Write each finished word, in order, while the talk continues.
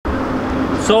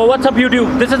So what's up YouTube,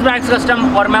 this is max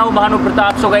custom और मैं हूँ भानु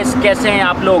प्रताप। सो गाइस कैसे हैं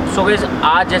आप लोग? सो गाइस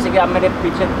आज जैसे कि आप मेरे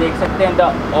पीछे देख सकते हैं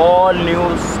the all new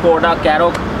Skoda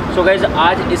कैरोक। So guys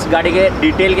आज इस गाड़ी के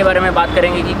डिटेल के बारे में बात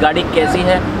करेंगे कि गाड़ी कैसी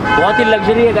है। बहुत ही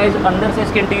लग्जरी है गाइस, अंदर से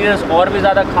इसके इंटीरियर्स और भी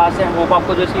ज़्यादा खास है। होप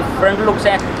आपको जो इसकी फ्रंट लुक्स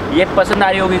हैं ये पसंद आ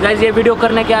रही होगी। गाइस ये वीडियो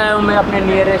करने के आया हूँ मैं अपने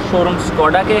नियरेस्ट शोरूम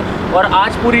स्कोडा के, और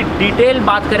आज पूरी डिटेल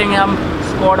बात करेंगे हम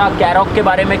स्कोडा कैरोक के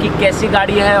बारे में कि कैसी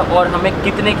गाड़ी है और हमें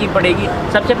कितने की पड़ेगी।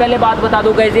 सबसे पहले बात बता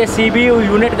दूं गाइस, ये CBU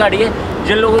यूनिट गाड़ी है।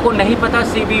 जिन लोगों को नहीं पता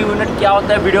CBU यूनिट क्या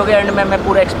होता है, वीडियो के एंड में मैं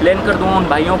पूरा एक्सप्लेन कर दूँगा उन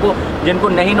भाइयों को जिनको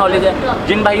नहीं नॉलेज है।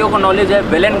 जिन भाइयों को नॉलेज है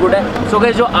वेल एंड गुड है। सो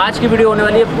गाइस जो आज की वीडियो होने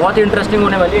वाली है बहुत ही इंटरेस्टिंग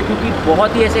होने वाली है, क्योंकि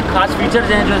बहुत ही ऐसे खास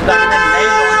फीचर्स हैं जो इस गाड़ी में नए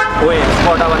लॉन्च हुए हैं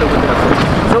स्कोडा वालों की तरफ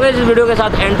से। सो गाइस इस वीडियो के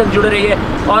साथ एंड तक जुड़े रहिए,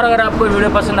 और अगर आपको वीडियो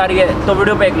पसंद आ रही है तो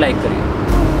वीडियो पर एक लाइक करिए।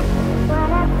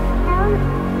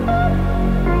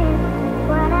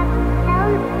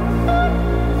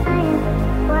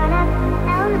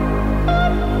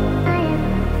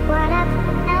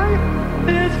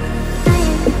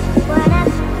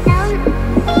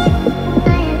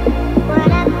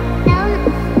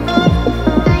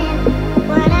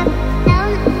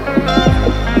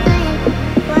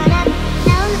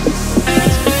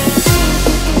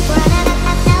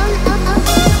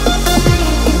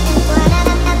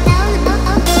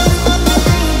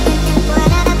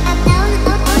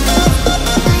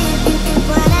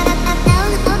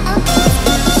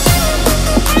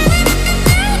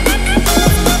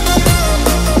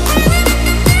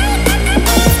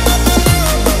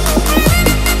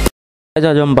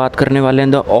 आज हम बात करने वाले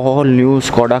हैं द ऑल न्यू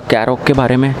स्कोडा कैरोक के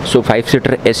बारे में। सो 5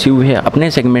 सीटर SUV है अपने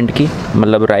सेगमेंट की,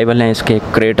 मतलब राइवल हैं इसके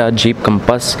Creta, jeep,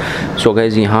 compass. So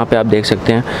guys यहाँ पे आप देख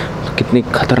सकते हैं कितनी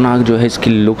खतरनाक जो है इसकी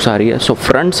लुक्स आ रही है। सो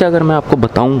फ्रंट से अगर मैं आपको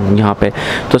बताऊँ यहाँ पे,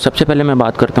 तो सबसे पहले मैं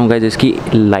बात करता हूँ गाइस इसकी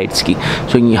लाइट्स की।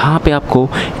 सो यहाँ पे आपको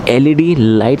LED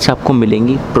लाइट्स आपको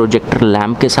मिलेंगी प्रोजेक्टर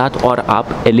लैम्प के साथ, और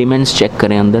आप एलिमेंट्स चेक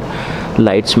करें अंदर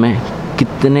लाइट्स में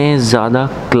कितने ज़्यादा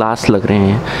क्लास लग रहे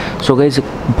हैं। सो गाइस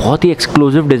बहुत ही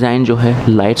एक्सक्लूसिव डिज़ाइन जो है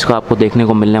लाइट्स का आपको देखने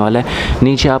को मिलने वाला है।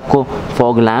 नीचे आपको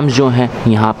फॉग लैम्प्स जो हैं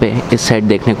यहाँ पे इस साइड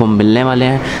देखने को मिलने वाले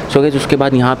हैं। सो गाइस उसके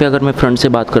बाद यहाँ पे अगर मैं फ्रंट से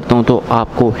बात करता हूँ तो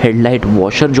आपको हेडलाइट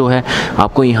वॉशर जो है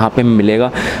आपको यहाँ पे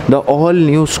मिलेगा। द ऑल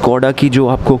न्यू स्कोडा की जो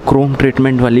आपको क्रोम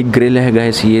ट्रीटमेंट वाली ग्रिल है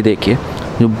गाइस, ये देखिए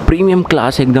जो प्रीमियम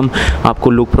क्लास एकदम आपको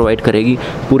लुक प्रोवाइड करेगी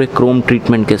पूरे क्रोम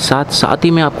ट्रीटमेंट के साथ। साथ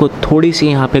ही में आपको थोड़ी सी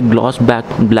यहाँ पे ग्लॉस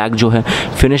ब्लैक जो है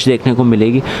फिनिश देखने को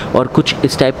मिलेगी, और कुछ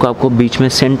इस टाइप का आपको बीच में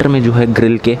सेंटर में जो है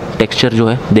ग्रिल के टेक्सचर जो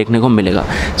है देखने को मिलेगा।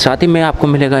 साथ ही में आपको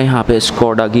मिलेगा यहाँ पे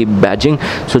स्कोडा की बैजिंग।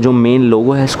 सो जो मेन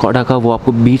लोगो है स्कोडा का वो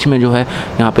आपको बीच में जो है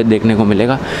यहाँ पे देखने को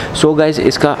मिलेगा। सो गाइज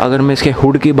इसका अगर मैं इसके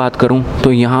हुड की बात करूँ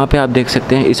तो यहाँ पे आप देख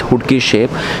सकते हैं इस हुड की शेप,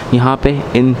 यहाँ पे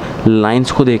इन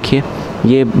लाइन्स को देखिए,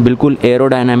 ये बिल्कुल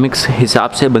एरोडायनामिक्स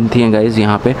हिसाब से बनती हैं गाइज़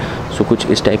यहाँ पे। सो कुछ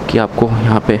इस टाइप की आपको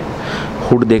यहाँ पे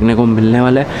हुड देखने को मिलने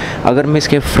वाला है। अगर मैं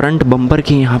इसके फ्रंट बम्पर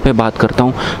की यहाँ पे बात करता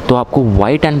हूँ तो आपको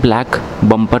वाइट एंड ब्लैक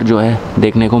बम्पर जो है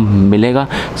देखने को मिलेगा।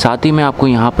 साथ ही में आपको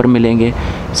यहाँ पर मिलेंगे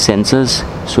सेंसर्स।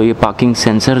 सो ये पार्किंग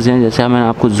सेंसर्स हैं, जैसे मैंने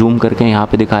आपको जूम करके यहाँ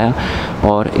पे दिखाया,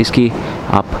 और इसकी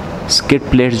आप स्किड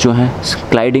प्लेट्स जो हैं,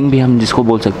 स्लाइडिंग भी हम जिसको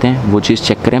बोल सकते हैं, वो चीज़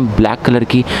चेक करें, ब्लैक कलर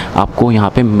की आपको यहाँ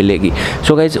पे मिलेगी।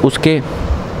 सो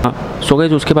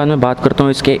गाइज उसके बाद मैं बात करता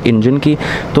हूँ इसके इंजन की।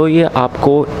 तो ये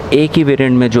आपको एक ही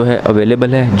वेरिएंट में जो है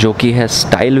अवेलेबल है, जो कि है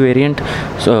स्टाइल वेरिएंट,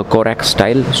 कोरैक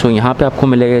स्टाइल। सो यहाँ पे आपको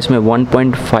मिलेगा इसमें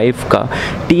 1.5 का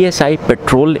TSI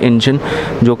पेट्रोल इंजन,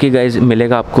 जो कि गाइज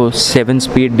मिलेगा आपको 7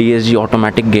 speed DSG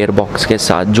automatic gear box के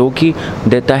साथ, जो कि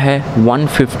देता है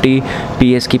 150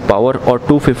 PS की पावर और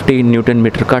 250 न्यूटन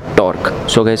मीटर का टॉर्क।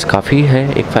 सो गाइज काफ़ी है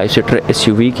एक 5 सीटर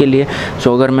SUV के लिए।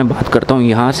 सो अगर मैं बात करता हूँ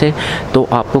यहाँ से, तो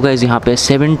आपको गाइज यहाँ पे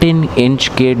 17 इंच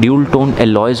के ड्यूल टोन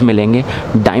एलॉयज़ मिलेंगे।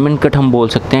 डायमंड कट हम बोल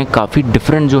सकते हैं, काफ़ी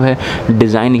डिफरेंट जो है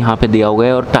डिज़ाइन यहाँ पे दिया हुआ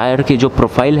है। और टायर की जो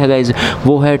प्रोफाइल है गाइज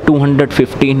वो है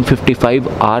 215/55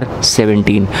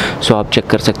 R17। सो आप चेक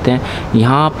कर सकते हैं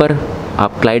यहाँ पर,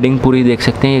 आप क्लाइडिंग पूरी देख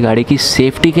सकते हैं। ये गाड़ी की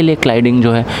सेफ्टी के लिए क्लाइडिंग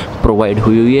जो है प्रोवाइड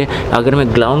हुई है। अगर मैं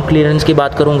ग्राउंड क्लियरेंस की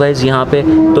बात करूँ गाइज यहाँ पे,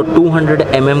 तो 200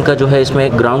 mm का जो है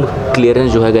इसमें ग्राउंड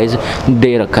क्लियरेंस जो है गाइज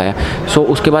दे रखा है। सो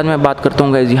उसके बाद मैं बात करता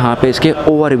हूँ गाइज यहाँ पे इसके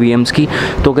ORVMs की।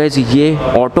 तो गाइज ये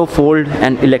auto fold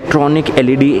and electronic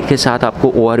LED के साथ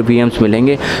आपको ORVMs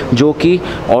मिलेंगे, जो कि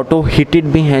ऑटो हीटेड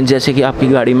भी हैं। जैसे कि आपकी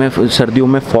गाड़ी में सर्दियों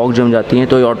में फॉग जम जाती है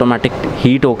तो ये ऑटोमेटिक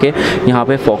हीट होके यहाँ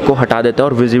पे फॉग को हटा देता है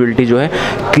और विजिबिलिटी जो है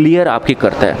क्लियर आपकी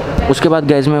करता है। उसके बाद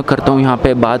गाइज मैं करता हूँ यहाँ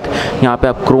पे बात, यहाँ पे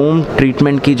आप क्रोम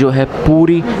ट्रीटमेंट की जो है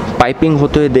पूरी पाइपिंग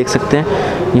होते हुए देख सकते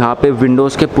हैं। यहाँ पे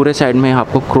विंडोज़ के पूरे साइड में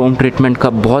आपको क्रोम ट्रीटमेंट का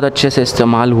बहुत अच्छे से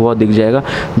इस्तेमाल हुआ दिख जाएगा,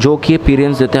 जो कि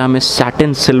अपीयरेंस देता है हमें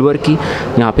सैटिन सिल्वर की।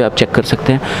 यहाँ पे आप चेक कर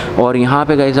सकते हैं। और यहाँ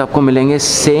पे गाइस आपको मिलेंगे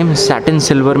सेम सैटिन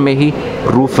सिल्वर में ही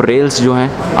रूफ रेल्स जो हैं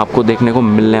आपको देखने को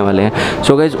मिलने वाले हैं।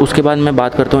 सो गाइस उसके बाद मैं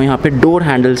बात करता हूँ यहाँ पे डोर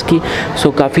हैंडल्स की।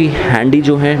 सो काफ़ी हैंडी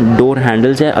जो है डोर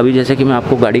हैंडल्स है। अभी जैसे कि मैं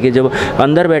आपको गाड़ी के जब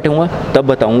अंदर बैठूँगा तब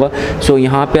बताऊँगा। सो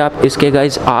यहाँ पे आप इसके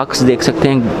गाइस आर्क्स देख सकते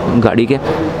हैं गाड़ी के।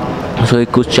 सो एक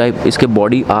कुछ टाइप इसके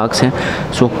बॉडी आर्क्स हैं।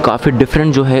 सो काफ़ी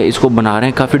डिफरेंट जो है इसको बना रहे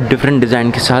हैं, काफ़ी डिफरेंट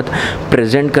डिज़ाइन के साथ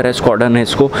प्रेजेंट करा है स्कोडा ने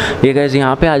इसको। ये गाइस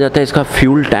यहाँ पे आ जाता है इसका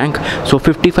फ्यूल टैंक। सो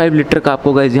 55 लीटर का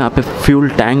आपको गाइस यहाँ पे फ्यूल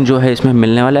टैंक जो है इसमें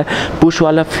मिलने वाला है। पुश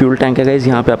वाला फ्यूल टैंक है गाइस।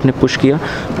 यहाँ पे आपने पुश किया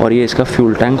और ये इसका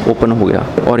फ्यूल टैंक ओपन हो गया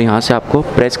और यहाँ से आपको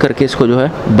प्रेस करके इसको जो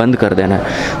है बंद कर देना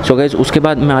है। सो गाइस उसके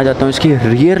बाद मैं आ जाता हूँ इसकी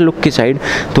रियर लुक की साइड।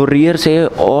 तो रियर से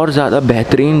और ज़्यादा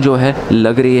बेहतरीन जो है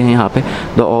लग रही है यहाँ पे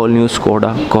द ऑल न्यू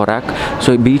स्कोडा कोरैक।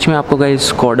 सो बीच में आपको गाइस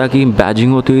स्कोडा की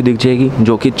बैजिंग होती हुई दिख जाएगी,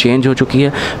 जो कि चेंज हो चुकी है।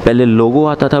 पहले लोगो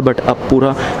आता था बट अब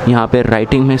पूरा यहाँ पे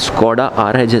राइटिंग में स्कोडा आ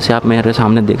रहा है, जैसे आप मेरे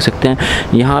सामने देख सकते हैं।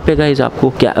 यहाँ पे गाइस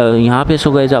आपको यहाँ पे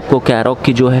गाइस आपको कैरॉक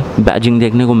की जो है बैजिंग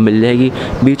देखने को मिल जाएगी।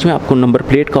 बीच में आपको नंबर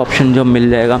प्लेट का ऑप्शन जो मिल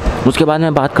जाएगा। उसके बाद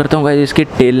मैं बात करता हूँ गाइस इसके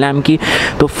टेल लैम्प की।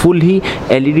 तो फुल ही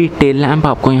LED टेल लैम्प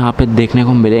आपको यहाँ पे देखने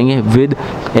को मिलेंगे विद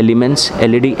एलिमेंट्स।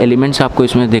 LED एलिमेंट्स आपको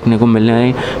इसमें देखने को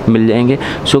मिल जाएंगे।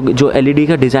 सो जो LED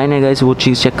का डिज़ाइन है गाइस वो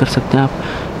चीज़ चेक कर सकते हैं आप,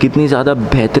 कितनी ज़्यादा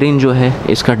बेहतरीन जो है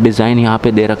इसका डिज़ाइन यहाँ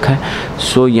पे दे रखा है।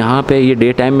 सो यहाँ पे ये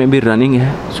डे टाइम में भी रनिंग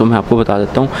है। सो मैं आपको बता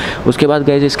देता हूँ। उसके बाद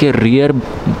गाइस इसके रियर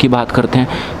की बात करते हैं।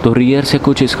 तो रियर से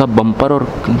कुछ इसका बम्पर और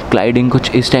क्लाइडिंग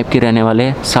कुछ इस टाइप के रहने वाले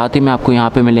हैं। साथ ही में आपको यहाँ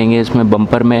पे मिलेंगे इसमें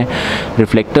बम्पर में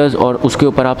रिफ्लेक्टर्स और उसके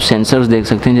ऊपर आप सेंसर्स देख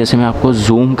सकते हैं। जैसे मैं आपको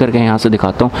जूम करके यहाँ से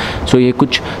दिखाता हूँ। सो ये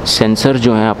कुछ सेंसर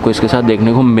जो हैं आपको इसके साथ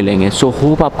देखने को मिलेंगे। सो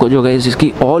होप आपको जो गाइस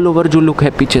इसकी ऑल ओवर जो लुक है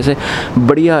पीछे से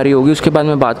बढ़िया आ रही होगी। उसके बाद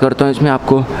मैं बात करता हूँ इसमें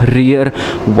आपको रियर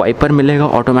वाइपर मिलेगा,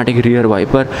 automatic rear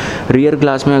wiper. Rear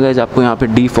glass में गाइस आपको यहाँ पे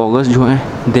डिफॉगर्स जो हैं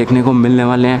देखने को मिलने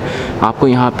वाले हैं। आपको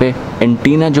यहाँ पे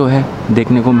एंटीना जो है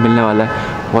देखने को मिलने वाला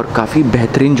है और काफ़ी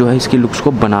बेहतरीन जो है इसकी लुक्स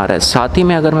को बना रहा है। साथ ही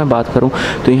में अगर मैं बात करूं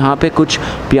तो यहाँ पे कुछ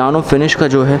पियानो फिनिश का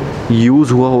जो है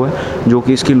यूज़ हुआ है, जो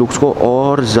कि इसकी लुक्स को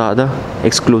और ज़्यादा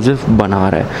एक्सक्लूसिव बना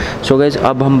रहा है। सो गाइस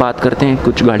अब हम बात करते हैं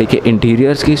कुछ गाड़ी के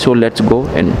इंटीरियर्स की। So let's go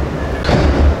in.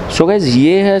 So guys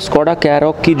ये है स्कोडा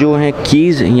कैरॉक की जो है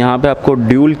कीज़। यहाँ पे आपको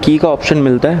ड्यूल की का ऑप्शन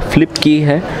मिलता है, फ्लिप की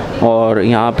है। और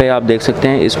यहाँ पे आप देख सकते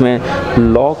हैं इसमें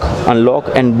lock, unlock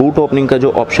and boot opening का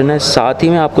जो ऑप्शन है। साथ ही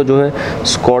में आपको जो है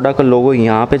स्कोडा का लोगो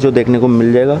यहाँ पे जो देखने को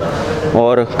मिल जाएगा।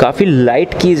 और काफ़ी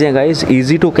लाइट कीज़ हैं गाइस,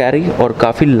 इजी टू कैरी और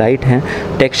काफ़ी लाइट हैं।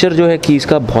 टेक्सचर जो है कीज़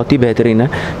का बहुत ही बेहतरीन है।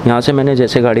 यहाँ से मैंने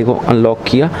जैसे गाड़ी को अनलॉक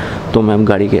किया तो मैं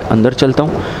गाड़ी के अंदर चलता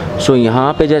हूँ। सो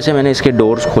यहाँ पे जैसे मैंने इसके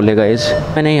डोर्स खोले गाइस,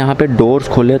 मैंने यहाँ पे डोर्स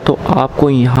खोले तो आपको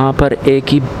यहाँ पर एक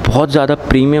ही बहुत ज़्यादा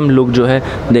प्रीमियम लुक जो है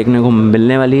देखने को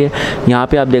मिलने वाली है। यहाँ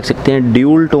पे आप देख सकते हैं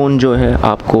ड्यूल टोन जो है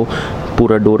आपको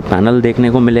पूरा डोर पैनल देखने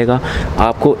को मिलेगा।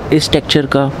 आपको इस टेक्सचर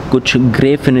का कुछ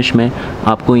ग्रे फिनिश में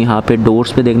आपको यहाँ पे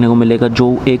डोर्स पे देखने को मिलेगा,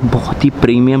 जो एक बहुत ही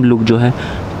प्रीमियम लुक जो है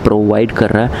प्रोवाइड कर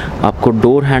रहा है। आपको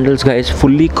door handles guys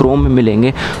fully Chrome में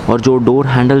मिलेंगे और जो डोर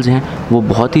हैंडल्स हैं वो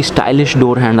बहुत ही स्टाइलिश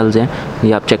डोर हैंडल्स हैं।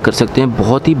 ये आप चेक कर सकते हैं,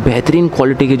 बहुत ही बेहतरीन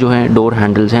क्वालिटी के जो हैं डोर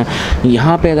हैंडल्स हैं।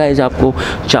 यहाँ पे गाइस आपको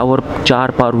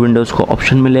 4 पावर विंडोज़ का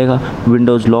ऑप्शन मिलेगा,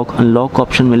 विंडोज़ लॉक अनलॉक का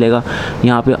ऑप्शन मिलेगा।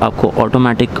 यहाँ पे आपको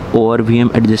ऑटोमेटिक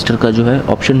ORVM एडजस्टर का जो है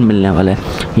ऑप्शन मिलने वाला है।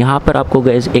 यहाँ पर आपको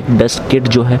गाइस एक डस्ट किट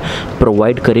जो है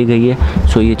प्रोवाइड करी गई है।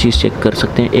 सो ये चीज़ चेक कर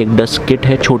सकते हैं, एक डस्ट किट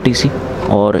है छोटी सी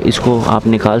और इसको आप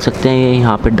निकाल सकते हैं, ये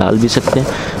यहाँ पे डाल भी सकते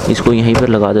हैं। इसको यहीं पर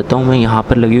लगा देता हूँ मैं, यहाँ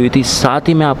पर लगी हुई थी। साथ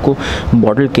ही में आपको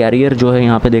बॉटल कैरियर जो है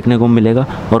यहाँ पे देखने को मिलेगा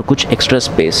और कुछ एक्स्ट्रा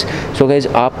स्पेस। सो गाइज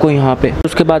आपको यहाँ पे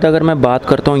उसके बाद अगर मैं बात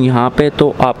करता हूँ यहाँ पे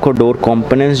तो आपको डोर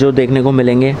कंपोनेंट्स जो देखने को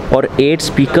मिलेंगे और 8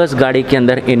 स्पीकर्स गाड़ी के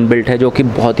अंदर इनबिल्ट है, जो कि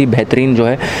बहुत ही बेहतरीन जो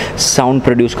है साउंड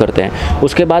प्रोड्यूस करते हैं।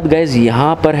 उसके बाद गाइज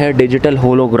यहाँ पर है डिजिटल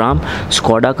होलोग्राम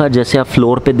स्कोडा का, जैसे आप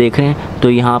फ्लोर पे देख रहे हैं तो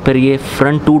यहाँ पर ये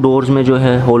फ्रंट 2 डोर्स में जो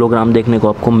है होलोग्राम देखने को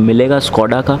आपको मिलेगा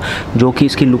स्कोडा का, जो कि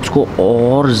इसकी लुक्स को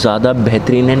और ज़्यादा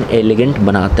बेहतरीन एंड एलिगेंट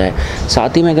बनाता है।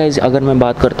 साथ ही में गाइज अगर मैं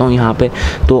बात करता हूँ यहाँ पे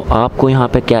तो आपको यहाँ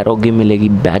पे कैरोक की मिलेगी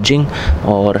बैजिंग।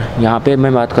 और यहाँ पे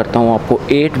मैं बात करता हूँ आपको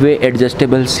 8 वे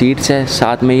एडजस्टेबल सीट्स है,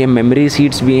 साथ में ये मेमोरी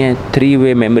सीट्स भी हैं, 3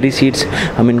 वे मेमोरी सीट्स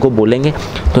हम इनको बोलेंगे।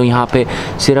 तो यहाँ पे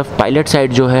सिर्फ पायलट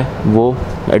साइड जो है वो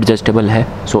एडजस्टेबल है।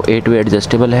 सो 8 वे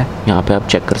एडजस्टेबल है, यहाँ पे आप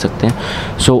चेक कर सकते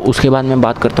हैं। सो उसके बाद मैं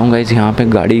बात करता हूँ गाइज यहाँ पे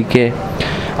गाड़ी के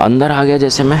अंदर आ गया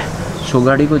जैसे मैं। सो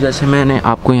गाड़ी को जैसे मैंने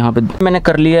आपको यहाँ पे मैंने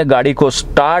कर लिया है गाड़ी को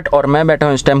स्टार्ट और मैं बैठा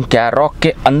हूँ इस टाइम कैरॉक के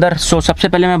अंदर। सो सबसे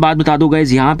पहले मैं बात बता दूँ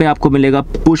गाइज, यहाँ पे आपको मिलेगा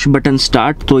पुश बटन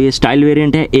स्टार्ट। तो ये स्टाइल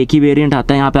वेरिएंट है, एक ही वेरिएंट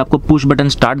आता है। यहाँ पे आपको पुश बटन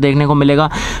स्टार्ट देखने को मिलेगा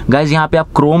गाइज। यहाँ पे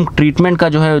आप क्रोम ट्रीटमेंट का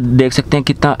जो है देख सकते हैं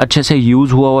कितना अच्छे से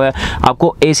यूज़ हुआ है।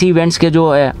 आपको AC इवेंट्स के जो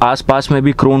है आसपास में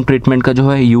भी क्रोम ट्रीटमेंट का जो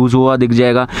है यूज़ हुआ दिख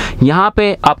जाएगा। यहाँ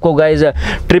पे आपको गाइज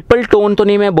ट्रिपल टोन तो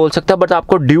नहीं मैं बोल सकता, बट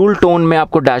आपको ड्यूल टोन में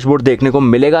आपको डैशबोर्ड देखने को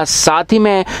मिलेगा। साथ ही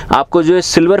में आपको जो है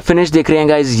सिल्वर फिनिश दिख रहे हैं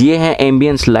गाइज, ये हैं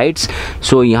एम्बियंस लाइट्स।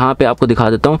 सो यहाँ पे आपको दिखा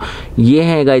देता हूँ, ये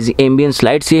हैं गाइज एम्बियंस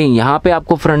लाइट्स। ये यहाँ पे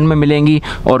आपको फ्रंट में मिलेंगी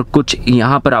और कुछ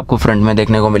यहाँ पर आपको फ्रंट में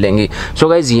देखने को मिलेंगी। सो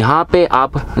गाइज यहाँ पे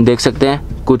आप देख सकते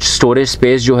हैं कुछ स्टोरेज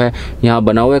स्पेस जो है यहाँ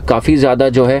बना हुआ है, काफ़ी ज़्यादा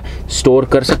जो है स्टोर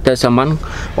कर सकता है सामान।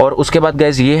 और उसके बाद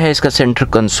गाइज ये है इसका सेंटर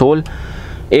कंसोल,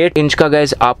 8 इंच का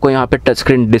गाइज आपको यहाँ पे टच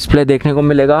स्क्रीन डिस्प्ले देखने को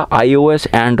मिलेगा, iOS,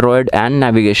 एंड्रॉयड एंड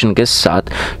नेविगेशन के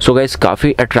साथ। सो गाइज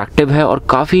काफ़ी अट्रैक्टिव है और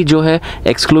काफ़ी जो है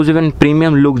एक्सक्लूसिव एंड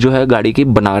प्रीमियम लुक जो है गाड़ी की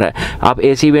बना रहा है। आप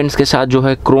AC इवेंट्स के साथ जो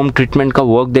है क्रोम ट्रीटमेंट का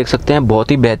वर्क देख सकते हैं,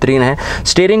 बहुत ही बेहतरीन है।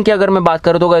 स्टीयरिंग की अगर मैं बात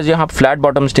करूँ तो गाइज यहाँ फ्लैट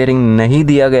बॉटम स्टीयरिंग नहीं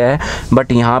दिया गया है,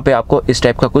 बट यहाँ पे आपको इस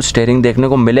टाइप का कुछ स्टीयरिंग देखने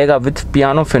को मिलेगा with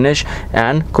piano finish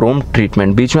and Chrome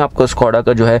treatment. बीच में आपको स्कोडा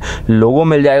का जो है लोगो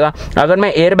मिल जाएगा। अगर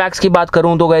मैं एयर बैग्स की बात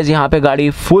करूँ तो गाइज यहाँ पे गाड़ी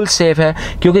फुल सेफ है,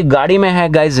 क्योंकि गाड़ी में है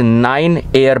गाइज 9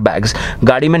 एयर बैग्स।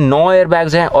 गाड़ी में 9 एयर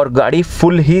बैग्स हैं और गाड़ी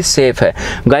फुल ही सेफ है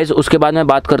गाइज। उसके बाद मैं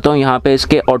बात करता हूँ यहाँ पे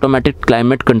इसके ऑटोमेटिक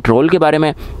क्लाइमेट कंट्रोल के बारे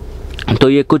में। तो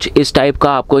ये कुछ इस टाइप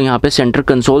का आपको यहाँ पे सेंटर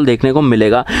कंसोल देखने को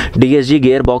मिलेगा DSG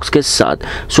गियर बॉक्स के साथ।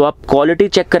 सो आप क्वालिटी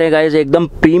चेक करें गाइज, एकदम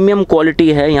प्रीमियम क्वालिटी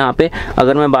है यहाँ पे।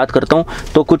 अगर मैं बात करता हूँ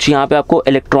तो कुछ यहाँ पे आपको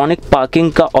इलेक्ट्रॉनिक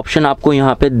पार्किंग का ऑप्शन आपको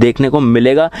यहाँ पे देखने को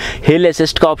मिलेगा, हिल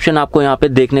असिस्ट का ऑप्शन आपको यहाँ पे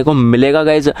देखने को मिलेगा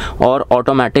गाइज, और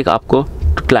ऑटोमेटिक आपको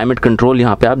क्लाइमेट कंट्रोल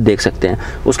यहाँ पे आप देख सकते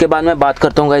हैं। उसके बाद मैं बात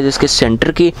करता हूँ गाइज इसके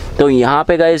सेंटर की। तो यहाँ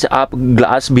पे गाइज आप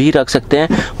ग्लास भी रख सकते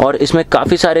हैं और इसमें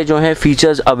काफ़ी सारे जो हैं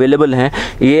फीचर्स अवेलेबल हैं।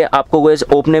 ये आपको गाइज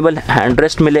ओपनेबल हैंड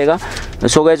रेस्ट मिलेगा।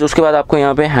 सो गाइज उसके बाद आपको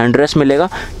यहाँ पे हैंड रेस्ट मिलेगा,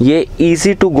 ये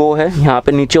ईजी टू गो है, यहाँ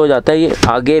पे नीचे हो जाता है, ये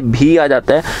आगे भी आ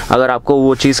जाता है अगर आपको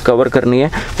वो चीज़ कवर करनी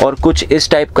है। और कुछ इस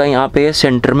टाइप का यहाँ पे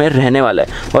सेंटर में रहने वाला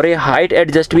है। और ये हाइट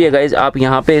एडजस्ट भी है गाइज, आप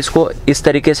यहाँ पे इसको इस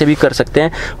तरीके से भी कर सकते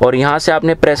हैं और यहाँ से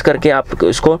आपने प्रेस करके आप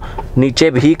इसको नीचे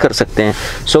भी कर सकते हैं।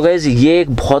 सो गाइज ये एक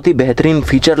बहुत ही बेहतरीन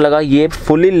फीचर लगा। ये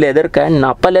फुली लेदर का है,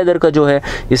 नापा लेदर का जो है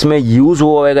इसमें यूज़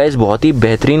हुआ है गाइज, बहुत ही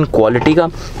बेहतरीन क्वालिटी का।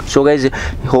 सो गाइज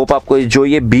होप आपको जो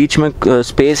ये बीच में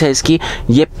स्पेस है इसकी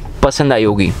ये पसंद आई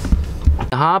होगी।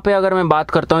 यहाँ पे अगर मैं बात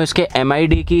करता हूँ इसके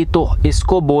MID की, तो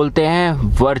इसको बोलते हैं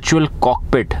वर्चुअल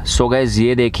कॉकपिट। सो गाइज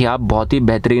ये देखिए आप, बहुत ही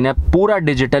बेहतरीन है, पूरा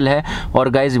डिजिटल है। और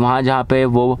गाइज वहाँ जहाँ पे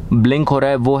वो ब्लिंक हो रहा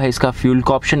है वो है इसका फ्यूल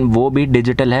का ऑप्शन, वो भी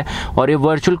डिजिटल है। और ये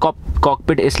वर्चुअल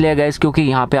कॉकपिट इसलिए गाइज क्योंकि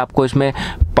यहाँ पे आपको इसमें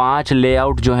 5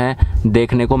 लेआउट जो हैं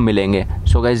देखने को मिलेंगे।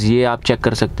 सो गाइज ये आप चेक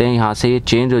कर सकते हैं, यहाँ से ये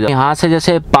चेंज हो जाएगा। यहाँ से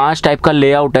जैसे 5 टाइप का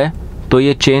लेआउट है तो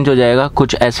ये चेंज हो जाएगा,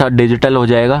 कुछ ऐसा डिजिटल हो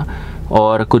जाएगा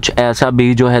और कुछ ऐसा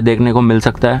भी जो है देखने को मिल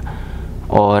सकता है,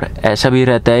 और ऐसा भी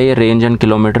रहता है ये range and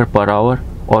kilometre per hour,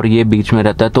 और ये बीच में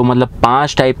रहता है। तो मतलब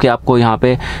 5 टाइप के आपको यहाँ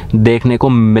पे देखने को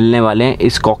मिलने वाले हैं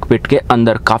इस कॉकपिट के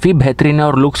अंदर। काफ़ी बेहतरीन है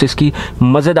और लुक्स इसकी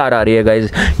मज़ेदार आ रही है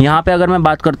गाइज। यहाँ पे अगर मैं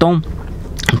बात करता हूँ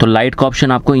तो लाइट का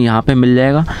ऑप्शन आपको यहाँ पे मिल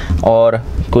जाएगा। और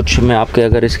कुछ मैं आपके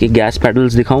अगर इसकी गैस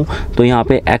पैडल्स दिखाऊं तो यहाँ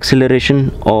पे एक्सीलरेशन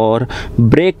और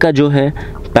ब्रेक का जो है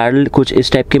पैडल कुछ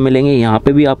इस टाइप के मिलेंगे। यहाँ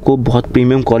पे भी आपको बहुत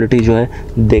प्रीमियम क्वालिटी जो है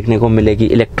देखने को मिलेगी।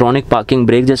 इलेक्ट्रॉनिक पार्किंग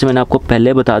ब्रेक जैसे मैंने आपको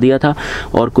पहले बता दिया था,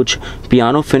 और कुछ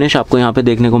पियानो फिनिश आपको यहाँ पे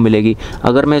देखने को मिलेगी।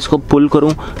 अगर मैं इसको पुल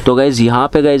करूँ तो गाइज़ यहाँ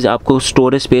पे गाइज़ आपको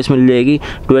स्टोरेज स्पेस मिल जाएगी,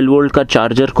 12 वोल्ट का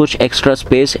चार्जर, कुछ extra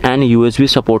space and USB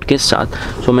support के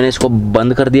साथ। सो मैंने इसको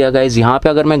बंद कर दिया गाइज़। यहाँ पे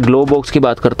अगर मैं ग्लो बॉक्स की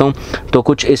बात करता हूँ तो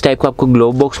कुछ इस टाइप का आपको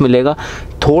ग्लो बॉक्स मिलेगा।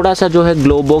 थोड़ा सा जो है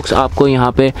ग्लो बॉक्स आपको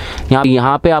यहाँ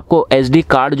पे आपको SD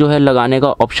कार्ड जो है लगाने का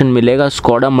ऑप्शन मिलेगा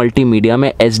स्कोडा मल्टीमीडिया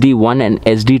में, SD1 एंड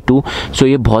SD2। सो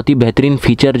ये बहुत ही बेहतरीन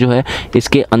फीचर जो है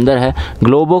इसके अंदर है।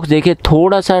 ग्लो बॉक्स देखिए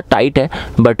थोड़ा सा टाइट है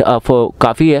बट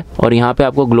काफ़ी है, और यहाँ पे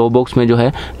आपको ग्लो बॉक्स में जो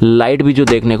है लाइट भी जो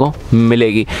देखने को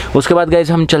मिलेगी। उसके बाद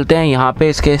गाइज हम चलते हैं यहाँ पे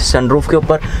इसके सनरूफ के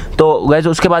ऊपर। तो गाइज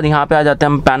उसके बाद यहाँ पे आ जाते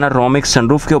हैं हम पैनारोमिक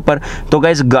सनरूफ के ऊपर। तो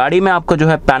गाइज गाड़ी में आपको जो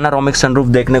है पैनारोमिक सनरूफ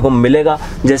देखने को मिलेगा,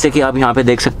 जैसे कि आप यहाँ पे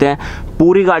देख सकते हैं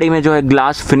पूरी गाड़ी में जो है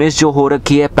ग्लास फिनिश जो हो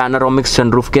रखी है पैनारोमिक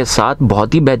सनरूफ के साथ,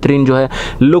 बहुत ही बेहतरीन जो है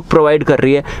लुक प्रोवाइड कर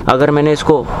रही है। अगर मैंने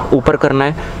इसको ऊपर करना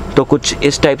है तो कुछ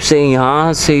इस टाइप से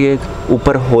यहाँ से ये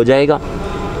ऊपर हो जाएगा।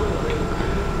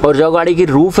 और जो गाड़ी की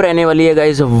रूफ रहने वाली है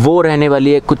गाइज वो रहने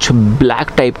वाली है कुछ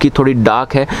ब्लैक टाइप की, थोड़ी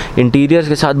डार्क है, इंटीरियर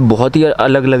के साथ बहुत ही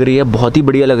अलग लग रही है, बहुत ही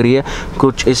बढ़िया लग रही है।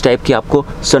 कुछ इस टाइप की आपको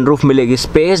सनरूफ मिलेगी।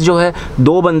 स्पेस जो है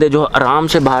 2 बंदे जो आराम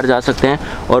से बाहर जा सकते हैं,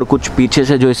 और कुछ पीछे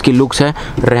से जो इसकी लुक्स है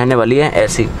रहने वाली है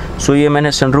ऐसी। सो ये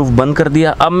मैंने सनरूफ बंद कर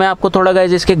दिया। अब मैं आपको थोड़ा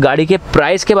गाइज इसके गाड़ी के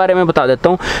प्राइस के बारे में बता देता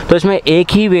हूँ। तो इसमें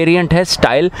एक ही वेरिएंट है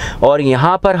स्टाइल, और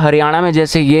यहाँ पर हरियाणा में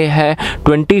जैसे ये है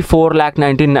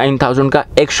 24,99,000 का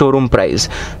एक showroom price.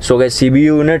 So guys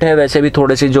CBU unit है, वैसे भी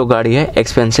थोड़ी सी जो गाड़ी है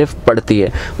एक्सपेंसिव पड़ती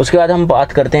है। उसके बाद हम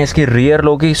बात करते हैं इसकी रियर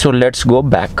लो की। So let's go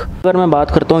back. अगर मैं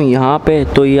बात करता हूँ यहाँ पे,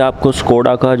 तो ये आपको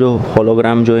स्कोडा का जो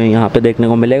होलोग्राम जो है यहाँ पे देखने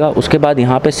को मिलेगा। उसके बाद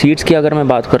यहाँ पे सीट्स की अगर मैं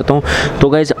बात करता हूँ तो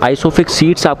गाइस आइसोफिक्स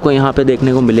सीट्स आपको यहाँ पे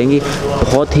देखने को मिलेंगी,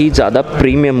 बहुत ही ज़्यादा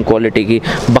प्रीमियम क्वालिटी की।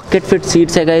 बकेट फिट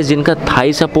सीट्स है गाइस, जिनका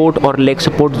थाई सपोर्ट और लेग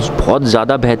सपोर्ट बहुत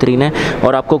ज़्यादा बेहतरीन है,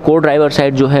 और आपको को ड्राइवर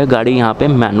साइड जो है गाड़ी यहाँ पे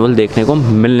मैनुअल देखने को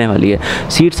मिलने वाली है।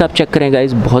 सीट्स आप चेक करें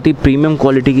गाइस, बहुत ही प्रीमियम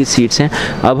क्वालिटी की सीट्स हैं।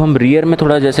 अब हम रियर में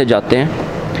थोड़ा जैसे जाते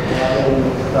हैं।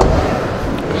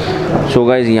 सो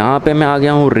गाइज यहाँ पे मैं आ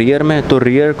गया हूँ रियर में। तो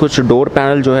रियर कुछ डोर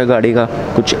पैनल जो है गाड़ी का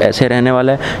कुछ ऐसे रहने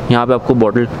वाला है। यहाँ पे आपको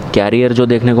बॉटल कैरियर जो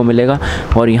देखने को मिलेगा,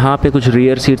 और यहाँ पे कुछ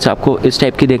रियर सीट्स आपको इस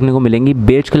टाइप की देखने को मिलेंगी।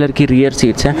 बेज कलर की रियर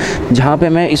सीट्स हैं। जहाँ पे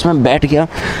मैं इसमें बैठ गया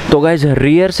तो गाइज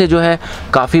रियर से जो है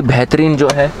काफ़ी बेहतरीन जो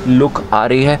है लुक आ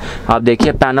रही है। आप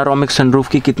देखिए पैनोरामिक सनरूफ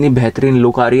की कितनी बेहतरीन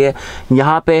लुक आ रही है।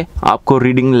 यहाँ पे आपको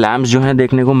रीडिंग लैम्प्स जो हैं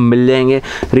देखने को मिल जाएंगे।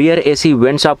 रियर एसी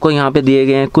वेंट्स आपको यहाँ पे दिए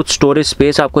गए हैं। कुछ स्टोरेज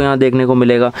स्पेस आपको यहाँ देखने को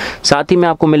मिलेगा। साथ ही में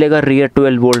आपको मिलेगा रियर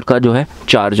 12 वोल्ट का जो है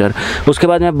चार्जर। उसके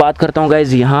बाद मैं बात करता हूँ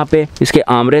गाइज यहाँ पे इसके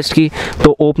आर्मरेस्ट की।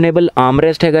 तो ओपनेबल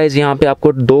आर्मरेस्ट है गाइज। यहाँ पे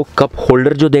आपको 2 कप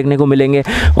होल्डर जो देखने को मिलेंगे,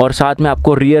 और साथ में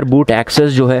आपको रियर बूट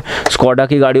एक्सेस जो है, स्कोडा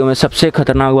की गाड़ियों में सबसे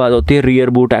खतरनाक बात होती है रियर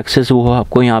बूट एक्सेस, वो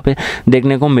आपको यहाँ पे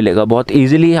देखने को मिलेगा। बहुत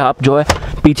ईजिली आप जो है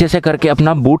पीछे से करके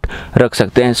अपना बूट रख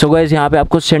सकते हैं। सो गाइज यहाँ पे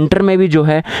आपको सेंटर में भी जो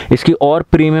है इसकी और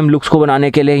प्रीमियम लुक्स को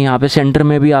बनाने के लिए यहाँ पे सेंटर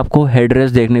में भी आपको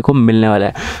हेडरेस्ट देखने को मिलने वाला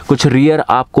है। कुछ रियर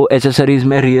आपको एसेसरीज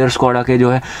में रियर स्कोडा के जो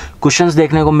है कुशंस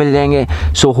देखने को मिल जाएंगे।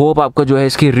 सो होप आपको जो है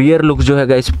इसकी रियर लुक जो है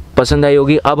गाइस पसंद आई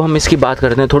होगी। अब हम इसकी बात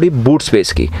करते हैं थोड़ी बूट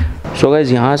स्पेस की। सो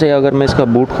गाइस यहाँ से अगर मैं इसका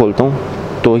बूट खोलता हूँ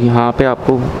तो यहाँ पे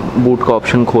आपको बूट का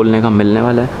ऑप्शन खोलने का मिलने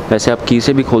वाला है। वैसे आप की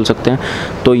से भी खोल सकते हैं।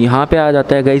 तो यहाँ पे आ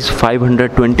जाता है गाइस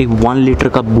 521 लीटर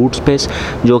का बूट स्पेस,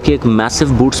 जो कि एक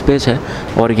मैसिव बूट स्पेस है।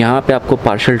 और यहाँ पे आपको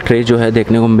पार्शल ट्रे जो है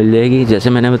देखने को मिल जाएगी। जैसे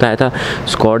मैंने बताया था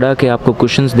स्कोडा के आपको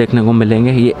कुशंस देखने को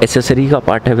मिलेंगे। ये एसेसरी का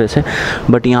पार्ट है वैसे,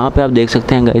 बट यहाँ पे आप देख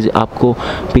सकते हैं गाइस आपको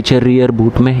पीछे रियर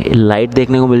बूट में लाइट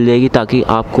देखने को मिल जाएगी, ताकि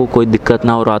आपको कोई दिक्कत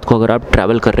ना हो रात को अगर आप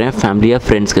ट्रैवल कर रहे हैं फैमिली या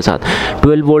फ्रेंड्स के साथ।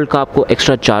 12 वोल्ट का आपको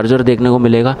एक्स्ट्रा चार्जर देखने को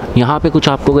मिलेगा। यहाँ पे कुछ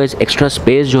आपको गाइस एक्स्ट्रा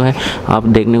स्पेस जो है आप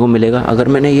देखने को मिलेगा। अगर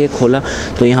मैंने ये खोला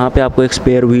तो यहाँ पे आपको एक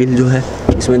स्पेयर व्हील जो है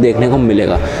इसमें देखने को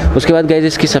मिलेगा। उसके बाद गाइस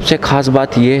इसकी सबसे ख़ास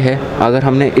बात ये है, अगर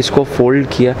हमने इसको फोल्ड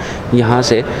किया यहाँ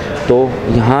से, तो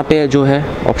यहाँ पे जो है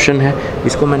ऑप्शन है,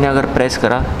 इसको मैंने अगर प्रेस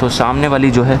करा तो सामने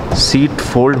वाली जो है सीट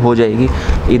फोल्ड हो जाएगी,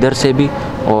 इधर से भी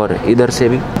और इधर से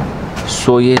भी।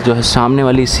 सो ये जो है सामने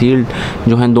वाली सीट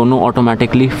जो है दोनों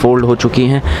ऑटोमेटिकली फोल्ड हो चुकी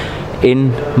हैं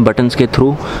इन बटन्स के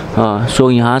थ्रू। सो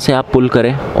यहाँ से आप पुल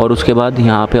करें और उसके बाद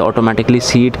यहाँ पे ऑटोमेटिकली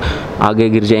सीट आगे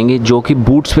गिर जाएंगी, जो कि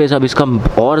बूट स्पेस अब इसका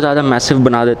और ज़्यादा मैसिव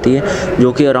बना देती है,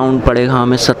 जो कि अराउंड पड़ेगा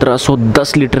हमें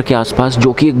 1710 लीटर के आसपास,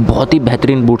 जो कि एक बहुत ही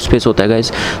बेहतरीन बूट स्पेस होता है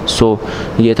गाइस। सो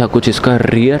ये था कुछ इसका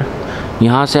रियर।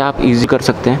 यहाँ से आप इजी कर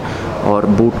सकते हैं और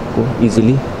बूट को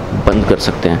ईज़िली बंद कर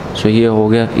सकते हैं। सो ये हो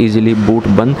गया इजीली बूट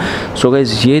बंद। सो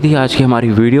गाइस ये थी आज की हमारी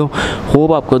वीडियो।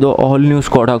 होप आपको दो ऑल न्यू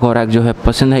स्कोडा कोरैक जो है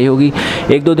पसंद आई होगी।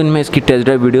 1-2 दिन में इसकी टेस्ट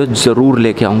ड्राइव वीडियो ज़रूर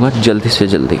लेके आऊँगा जल्दी से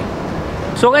जल्दी।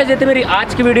 सो गाइस ये थी मेरी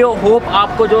आज की वीडियो। होप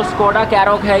आपको जो स्कोडा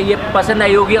कैरोक है ये पसंद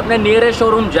आई होगी। अपने नियरेस्ट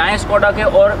शोरूम जाएँ स्कोडा के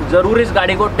और ज़रूर इस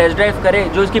गाड़ी को टेस्ट ड्राइव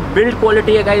करें। जो इसकी बिल्ड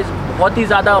क्वालिटी है गाइस बहुत ही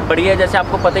ज़्यादा बढ़िया है। जैसे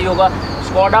आपको पता ही होगा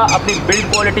स्कोडा अपनी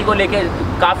बिल्ड क्वालिटी को लेके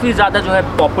काफ़ी ज़्यादा जो है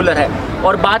पॉपुलर है।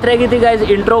 और बात रहेगी थी गाइज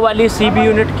इंट्रो वाली सीबी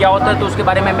यूनिट क्या होता है, तो उसके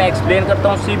बारे में मैं एक्सप्लेन करता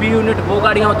हूँ। सीबी यूनिट वो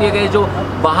गाड़ियाँ होती है गाइज जो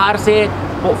बाहर से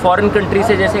फॉरेन कंट्री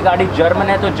से, जैसे गाड़ी जर्मन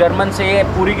है तो जर्मन से ये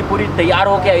पूरी की पूरी तैयार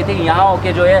होके आई थी, यहाँ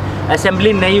होके जो है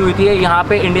असेंबली नहीं हुई थी, यहाँ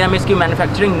पे इंडिया में इसकी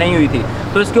मैन्युफैक्चरिंग नहीं हुई थी,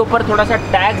 तो इसके ऊपर थोड़ा सा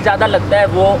टैक्स ज़्यादा लगता है।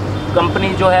 वो कंपनी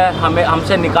जो है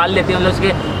हमसे निकाल लेती है, मतलब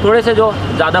इसके थोड़े से जो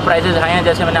ज़्यादा प्राइसेस हाई हैं,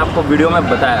 जैसे मैंने आपको वीडियो में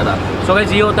बताया था। सो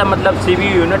गाइस ये होता है मतलब सीबी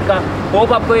यूनिट का।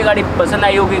 होप आपको ये गाड़ी पसंद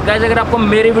आई होगी। गाइस अगर आपको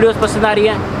मेरी वीडियोस पसंद आ रही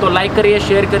हैं तो लाइक करिए,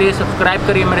 शेयर करिए, सब्सक्राइब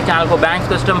करिए मेरे चैनल को बैंक्स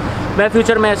कस्टम। मैं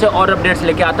फ्यूचर में ऐसे और अपडेट्स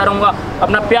लेके आता रहूँगा।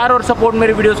 अपना प्यार और सपोर्ट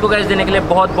मेरी वीडियोस को गाइस देने के लिए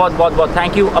बहुत बहुत बहुत बहुत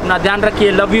थैंक यू। अपना ध्यान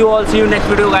रखिए। Love you all. C you next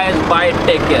video guys. Bye,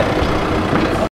 take care.